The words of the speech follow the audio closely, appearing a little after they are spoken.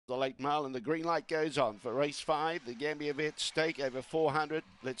the late mile, and the green light goes on for race 5. The Gambier Vet Stake over 400.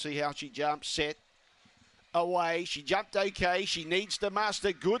 Let's see how she jumps. Set. Away. She jumped okay. She needs to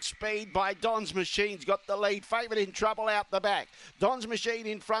master. Good speed by Don's Machine's got the lead. Favourite in trouble out the back. Don's Machine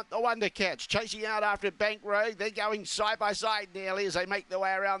in front. The one to catch. Chasing out after Bank Road. They're going side by side nearly as they make their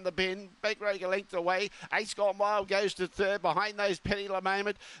way around the bend. Bank Road a length away. Ace Gone Wild goes to third. Behind those Penny La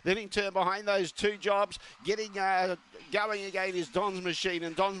Moment. Then in turn behind those two jobs. Getting going again is Don's Machine.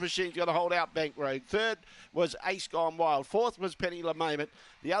 And Don's Machine's going to hold out Bank Road. Third was Ace Gone Wild. Fourth was Penny La Moment.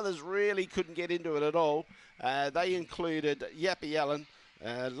 The others really couldn't get into it at all. They included Yappy Allen.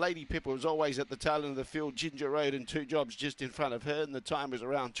 Lady Pippa was always at the tail end of the field. Ginger Road and two jobs just in front of her, and the time was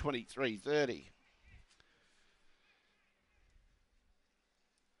around 23:30.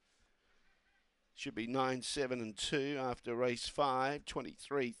 Should be 9-7 and 2 after race 5.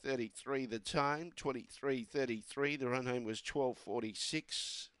 23:33 the time. 23:33. The run home was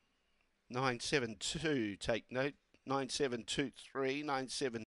 12:46. 9-7-2. Take note. 9-7-2-3. 9-7.